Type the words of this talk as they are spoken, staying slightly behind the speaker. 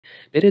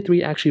Beta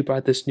 3 actually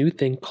brought this new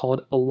thing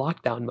called a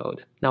lockdown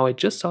mode. Now I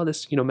just saw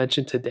this,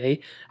 mentioned today.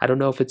 I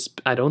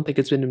don't think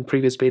it's been in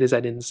previous betas.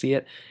 I didn't see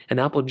it. And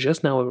Apple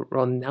just now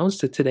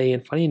announced it today,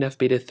 and funny enough,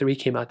 Beta 3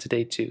 came out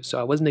today too. So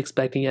I wasn't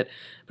expecting it.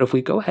 But if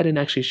we go ahead and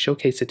actually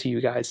showcase it to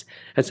you guys,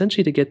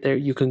 essentially to get there,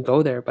 you can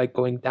go there by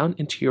going down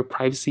into your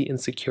privacy and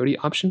security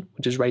option,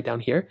 which is right down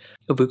here.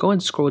 If we go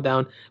and scroll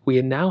down, we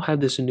now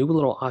have this new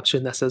little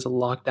option that says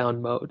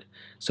lockdown mode.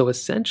 So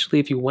essentially,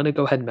 if you want to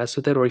go ahead and mess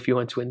with it, or if you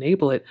want to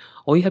enable it,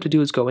 all you have to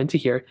do is go into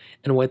here.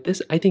 And with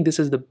this, I think this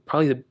is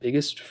probably the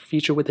biggest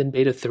feature within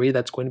Beta 3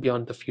 that's going to be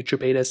on the future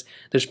betas.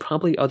 There's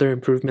probably other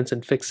improvements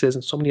and fixes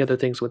and so many other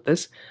things with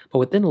this. But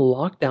within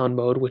lockdown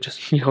mode, which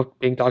is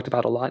being talked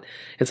about a lot,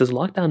 it says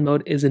lockdown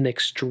mode is an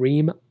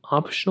extreme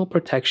optional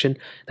protection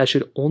that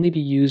should only be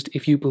used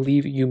if you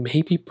believe you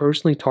may be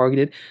personally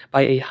targeted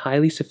by a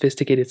highly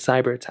sophisticated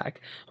cyber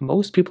attack.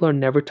 Most people are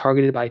never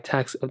targeted by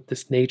attacks of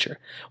this nature.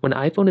 When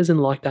iPhone is in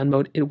lockdown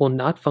mode, it will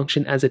not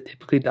function as it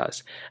typically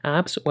does.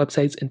 Apps,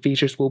 websites, and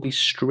features will be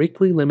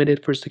strictly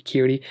limited for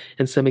security,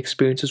 and some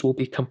experiences will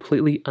be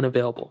completely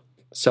unavailable.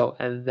 So,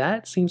 and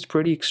that seems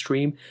pretty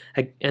extreme,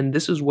 and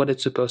this is what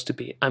it's supposed to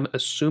be. I'm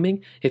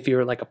assuming if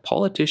you're like a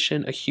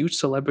politician, a huge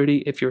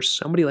celebrity, if you're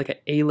somebody like an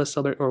A-list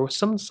celebrity or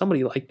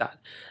somebody like that,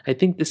 I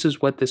think this is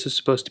what this is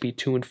supposed to be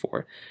tuned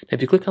for. Now,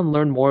 if you click on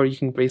Learn More, you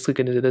can basically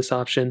get into this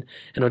option,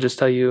 and it'll just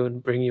tell you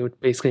and bring you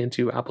basically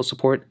into Apple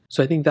support.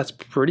 So I think that's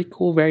pretty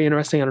cool, very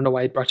interesting. I don't know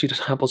why it brought you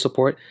to Apple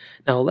support.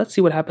 Now, let's see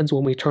what happens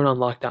when we turn on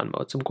lockdown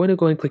mode. So I'm going to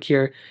go and click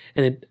here,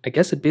 and I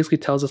guess it basically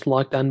tells us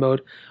lockdown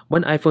mode.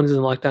 When iPhone is in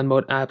lockdown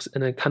mode, apps,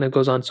 and it kind of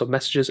goes on. So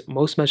messages,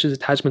 most messages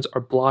attachments are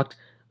blocked.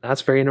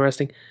 That's very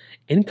interesting.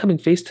 Incoming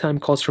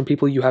FaceTime calls from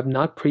people you have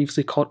not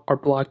previously called are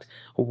blocked.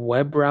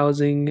 Web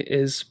browsing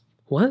is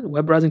what?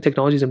 Web browsing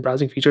technologies and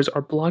browsing features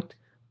are blocked.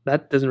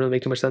 That doesn't really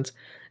make too much sense.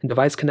 And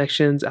device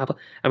connections, Apple.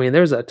 I mean,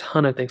 there's a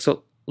ton of things.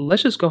 So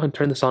let's just go ahead and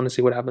turn this on and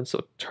see what happens.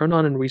 So turn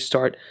on and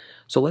restart.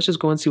 So let's just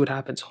go and see what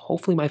happens.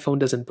 Hopefully my phone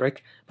doesn't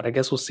brick, but I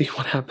guess we'll see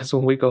what happens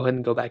when we go ahead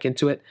and go back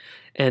into it.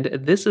 And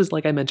this is,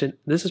 like I mentioned,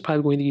 this is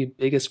probably going to be the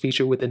biggest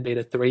feature within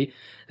Beta 3.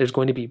 There's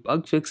going to be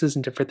bug fixes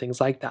and different things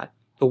like that.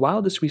 But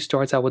while this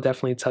restarts, I will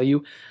definitely tell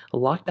you,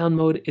 lockdown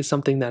mode is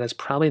something that is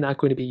probably not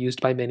going to be used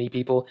by many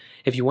people.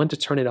 If you want to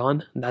turn it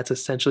on, that's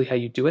essentially how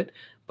you do it.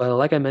 But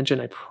like I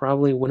mentioned, I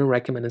probably wouldn't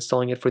recommend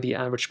installing it for the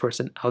average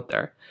person out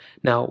there.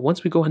 Now,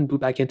 once we go ahead and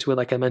boot back into it,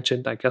 like I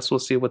mentioned, I guess we'll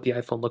see what the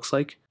iPhone looks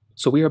like.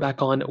 So we are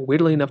back on.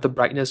 Weirdly enough, the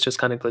brightness just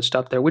kind of glitched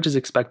up there, which is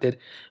expected.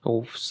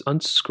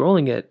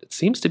 Unscrolling it, it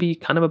seems to be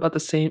kind of about the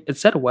same. It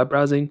said web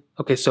browsing.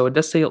 Okay, so it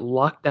does say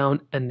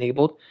lockdown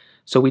enabled.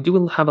 So we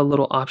do have a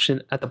little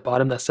option at the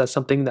bottom that says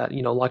something that,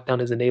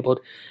 lockdown is enabled.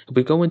 If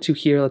we go into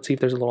here, let's see if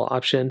there's a little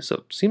option. So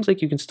it seems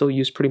like you can still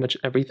use pretty much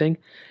everything.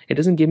 It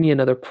doesn't give me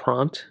another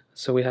prompt.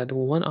 So we had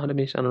one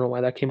automation. I don't know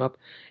why that came up.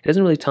 It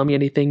doesn't really tell me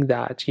anything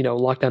that,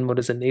 lockdown mode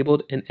is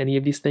enabled in any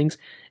of these things,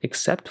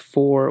 except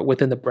for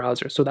within the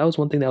browser. So that was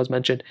one thing that was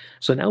mentioned.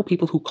 So now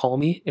people who call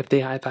me, if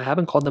I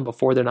haven't called them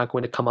before, they're not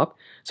going to come up.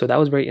 So that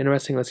was very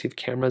interesting. Let's see if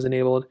camera is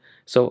enabled.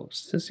 So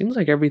it seems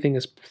like everything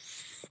is,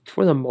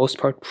 for the most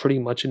part, pretty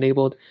much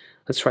enabled.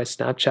 Let's try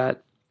Snapchat.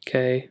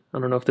 Okay, I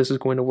don't know if this is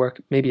going to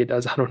work. Maybe it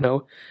does, I don't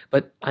know.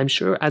 But I'm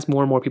sure as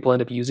more and more people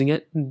end up using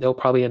it, they'll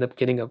probably end up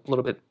getting a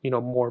little bit,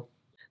 more.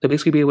 They'll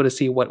basically be able to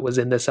see what was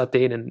in this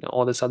update and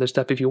all this other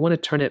stuff. If you want to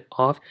turn it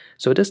off,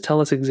 so it does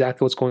tell us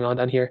exactly what's going on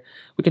down here.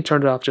 We can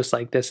turn it off just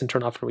like this and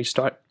turn off and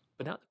restart.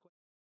 But now